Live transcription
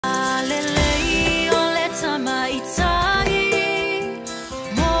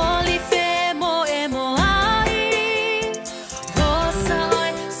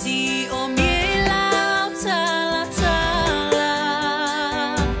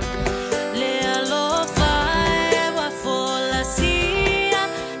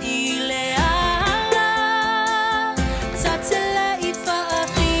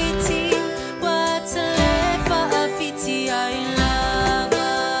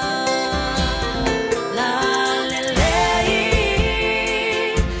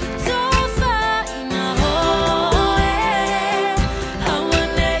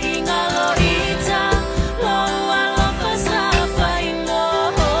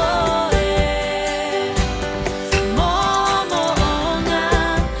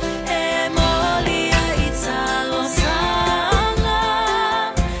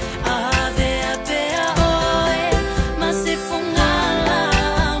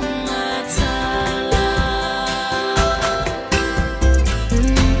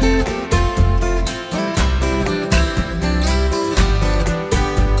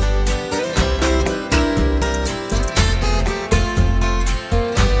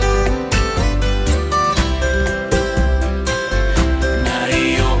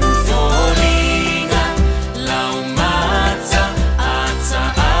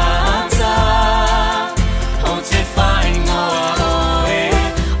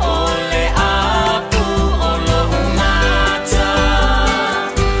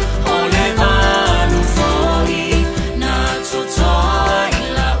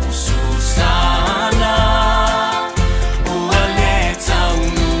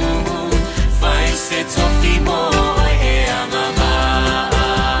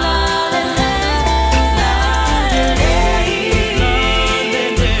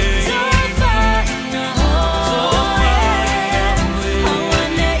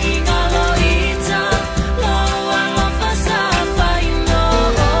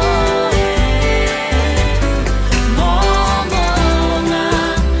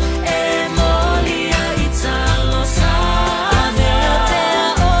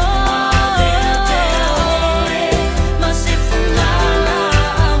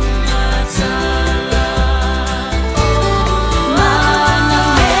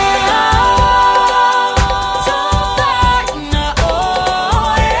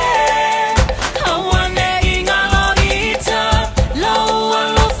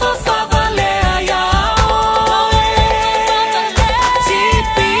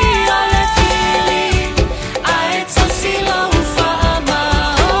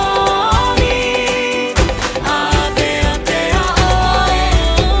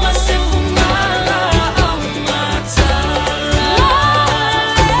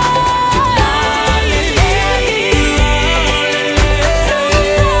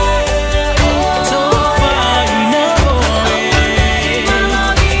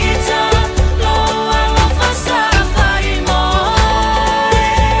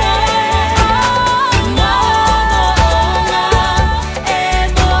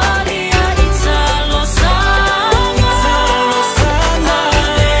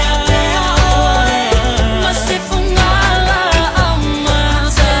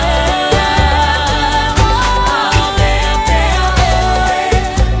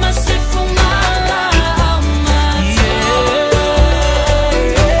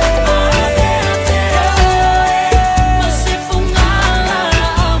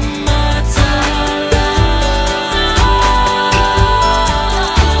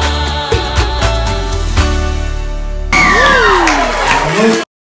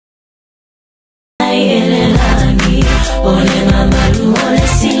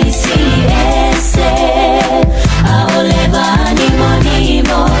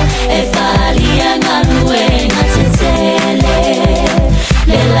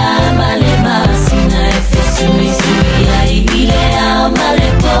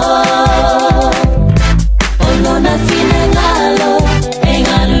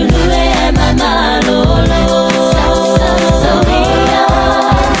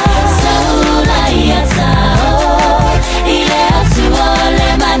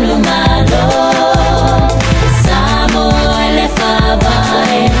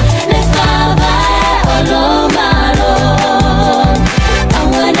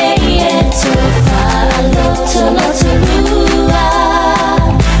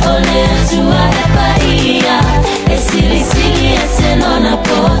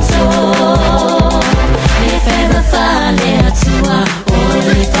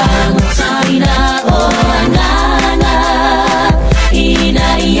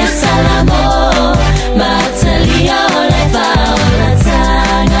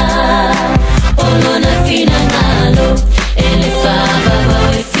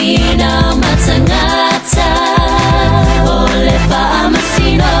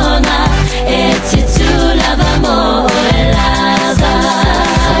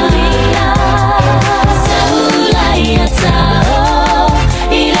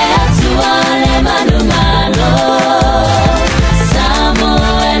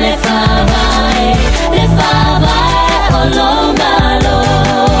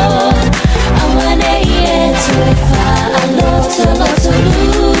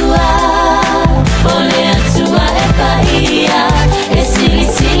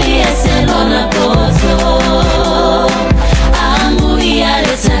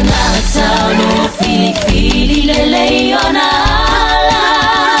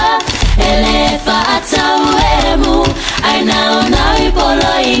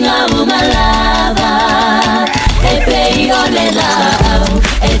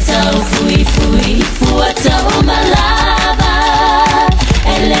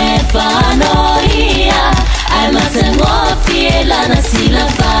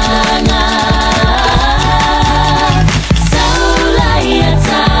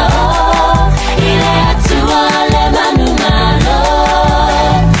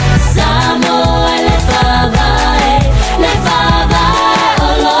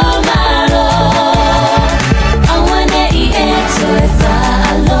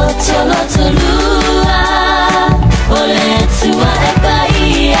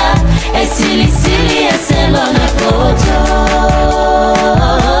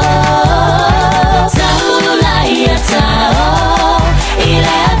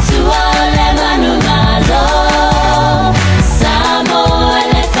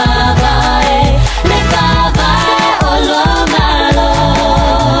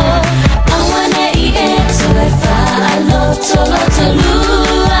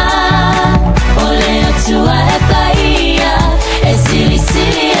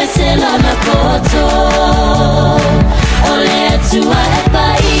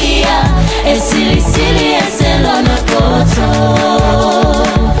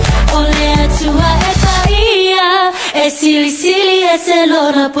Sili sili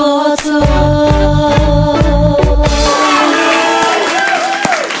eselona poto.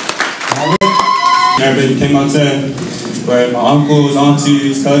 Everybody came out there, right? My uncles,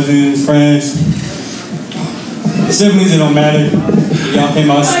 aunties, cousins, friends, siblings, it don't matter. Y'all came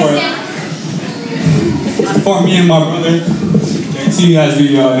out to support me and my brother, JT, as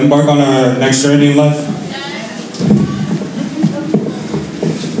we embark on our next journey in life.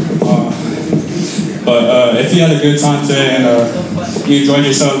 But if you had a good time today and you enjoyed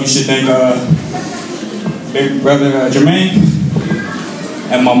yourself, you should thank big brother Jermaine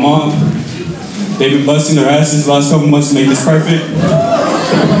and my mom. They've been busting their asses the last couple months to make this perfect.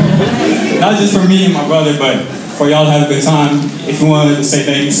 Not just for me and my brother, but for y'all to have a good time. If you wanted to say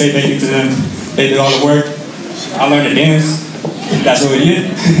thank you to them. They did all the work. I learned to dance. That's really it.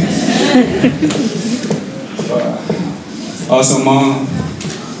 Also, Mom,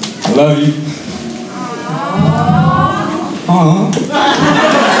 I love you. You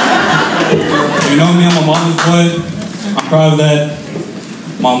know me, I'm my mama's boy. I'm proud of that.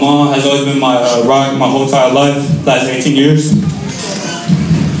 My mom has always been my rock my whole entire life, last 18 years.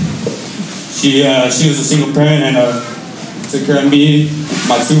 She was a single parent and took care of me,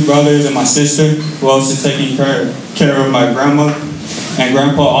 my two brothers, and my sister, who also taking care of my grandma and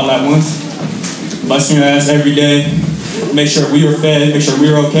grandpa all at once. Busting her ass every day, make sure we were fed, make sure we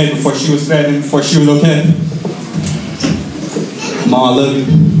were okay before she was fed and before she was okay. Mom, I love you.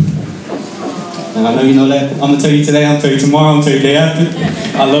 And I know you know that. I'm gonna tell you today, I'm gonna tell you tomorrow, I'm gonna tell you the day after.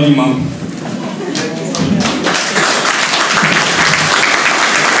 I love you, Mom.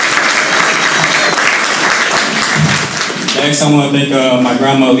 Next, I want to thank my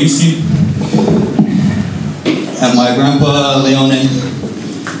grandma Alicia and my grandpa Leone.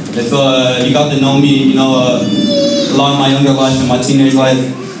 If you got to know me, you know, a lot of my younger life and my teenage life,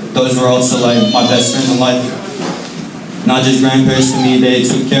 those were also like my best friends in life. Not just grandparents to me, they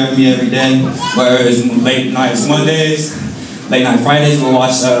took care of me every day. Whether it was late nights Mondays, late night Fridays, we'll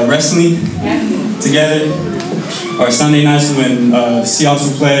watch wrestling together. Or Sunday nights when Seahawks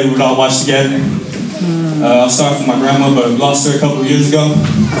would play, we would all watch together. I'll start with my grandma, but I lost her a couple of years ago.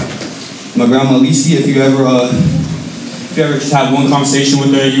 My grandma Alicia, if you ever just have one conversation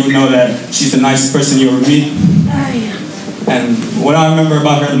with her, you would know that she's the nicest person you ever meet. And what I remember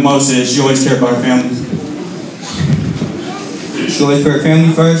about her the most is she always cared about her family. She always put her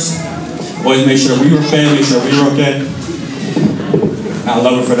family first, always made sure we were fed, made sure we were okay. And I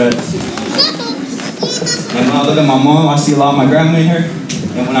love her for that. And when I look at my mom, I see a lot of my grandma in her.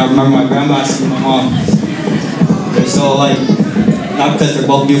 And when I remember my grandma, I see my mom. They're so alike. Not because they're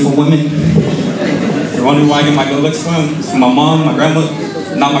both beautiful women. If you're wondering why I get my good looks from, it's from my mom, my grandma,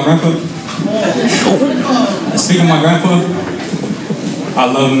 not my grandpa. Speaking of my grandpa, I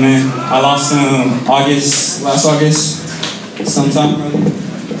love him, man. I lost him last August. Sometime,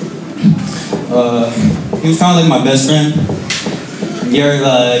 he was kind of like my best friend. You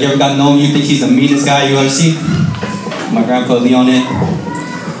ever got to know him, you think he's the meanest guy you ever see? My grandpa Leone.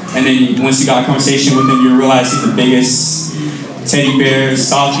 And then once you got a conversation with him, you realize he's the biggest teddy bear,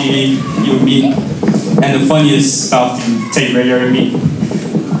 softie you would meet. And the funniest softie teddy bear you ever meet.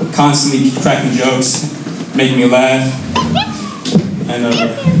 Constantly cracking jokes, making me laugh. And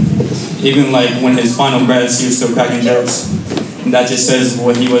even like when his final breaths, he was still cracking jokes. And that just says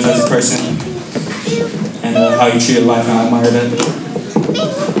what he was as a person and how he treated life, and I admire that.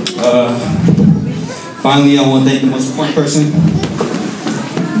 Finally, I want to thank the most important person,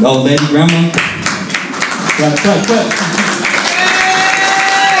 the old lady, grandma. Clap, clap, clap.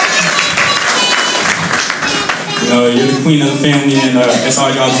 You know, you're the queen of the family, and it's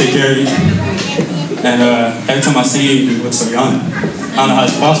our job to take care of you. And every time I see you, you look so young. I don't know how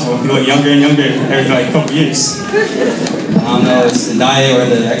it's possible. You look younger and younger every like couple years. I don't know, it's the diet or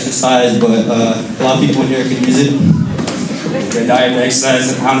the exercise, but a lot of people in here can use it. The diet, the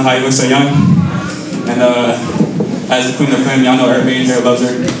exercise, I don't know how you look so young. And as the queen of the family, I know everybody in here loves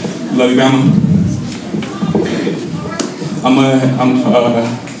her. Love you, grandma. I'm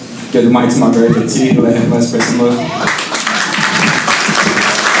give the mic to my brother JT, let him express some love.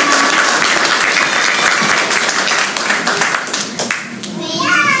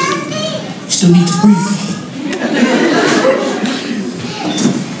 Still need to breathe.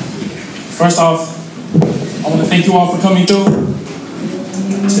 First off, I want to thank you all for coming through.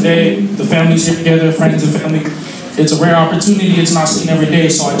 Today, the family's here together, friends and family. It's a rare opportunity, it's not seen every day,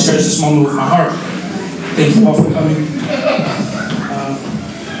 so I cherish this moment with my heart. Thank you all for coming.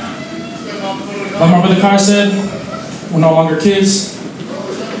 Like my brother Kaia said, we're no longer kids.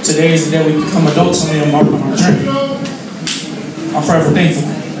 Today is the day we become adults and we embark on our journey. I'm forever thankful.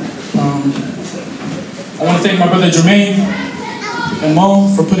 I I want to thank my brother Jermaine and Mo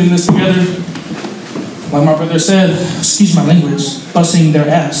for putting this together. Like my brother said, excuse my language, busting their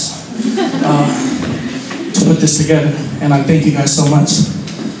ass to put this together. And I thank you guys so much.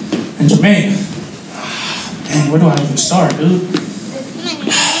 And Jermaine, dang, where do I even start, dude?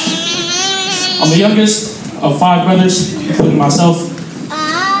 I'm the youngest of 5 brothers, including myself.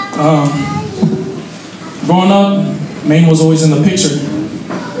 Growing up, Maine was always in the picture.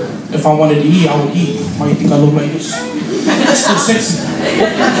 If I wanted to eat, I would eat. Why do you think I look like this? It's still sexy.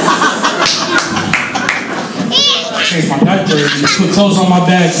 I changed my diaper, you put clothes on my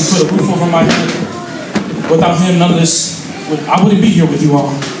back, you put a roof over my head. Without him, none of this, I wouldn't be here with you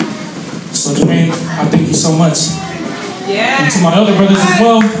all. So Jermaine, I thank you so much. Yeah. And to my other brothers as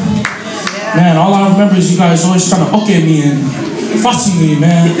well, man, all I remember is you guys always trying to hook at me and fussing me,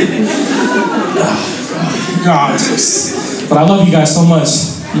 man. God, but I love you guys so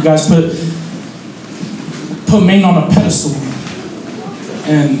much. You guys put Maine on a pedestal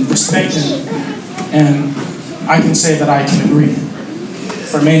and respect him, and I can say that I can agree.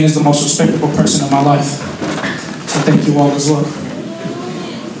 For Maine is the most respectable person in my life. So thank you all as well.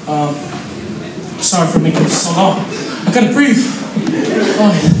 Sorry for making this so long. I couldn't breathe.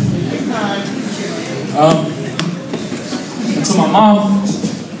 And to my mom,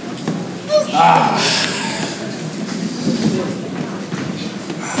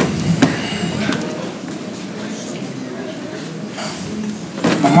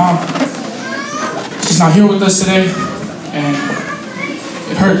 my mom, she's not here with us today, and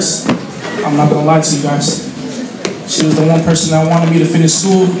it hurts. I'm not gonna lie to you guys. She was the one person that wanted me to finish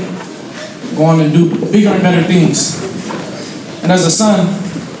school, go on and do bigger and better things. And as a son,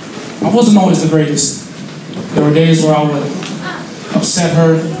 I wasn't always the greatest. There were days where I would upset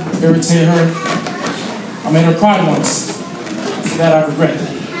her, irritate her. I made her cry once. For that, I regret it.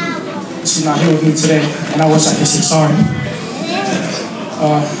 She's not here with me today, and I wish I could say sorry.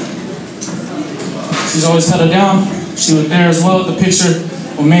 She's always held her down. She was there as well at the picture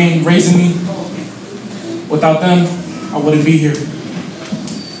of Maine raising me. Without them, I wouldn't be here.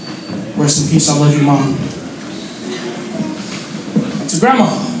 Rest in peace, I love you, Mom. And to Grandma.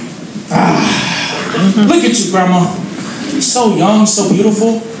 Look at you, Grandma. You're so young, so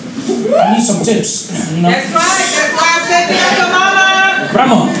beautiful. I need some tips, you know? That's right. That's why I said that to Mama.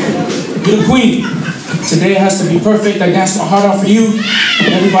 Grandma, you're the queen. Today it has to be perfect. I danced my heart out for you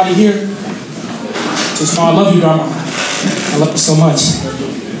and everybody here. Just know I love you, Grandma. I love you so much.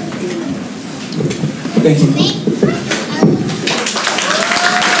 Thank you.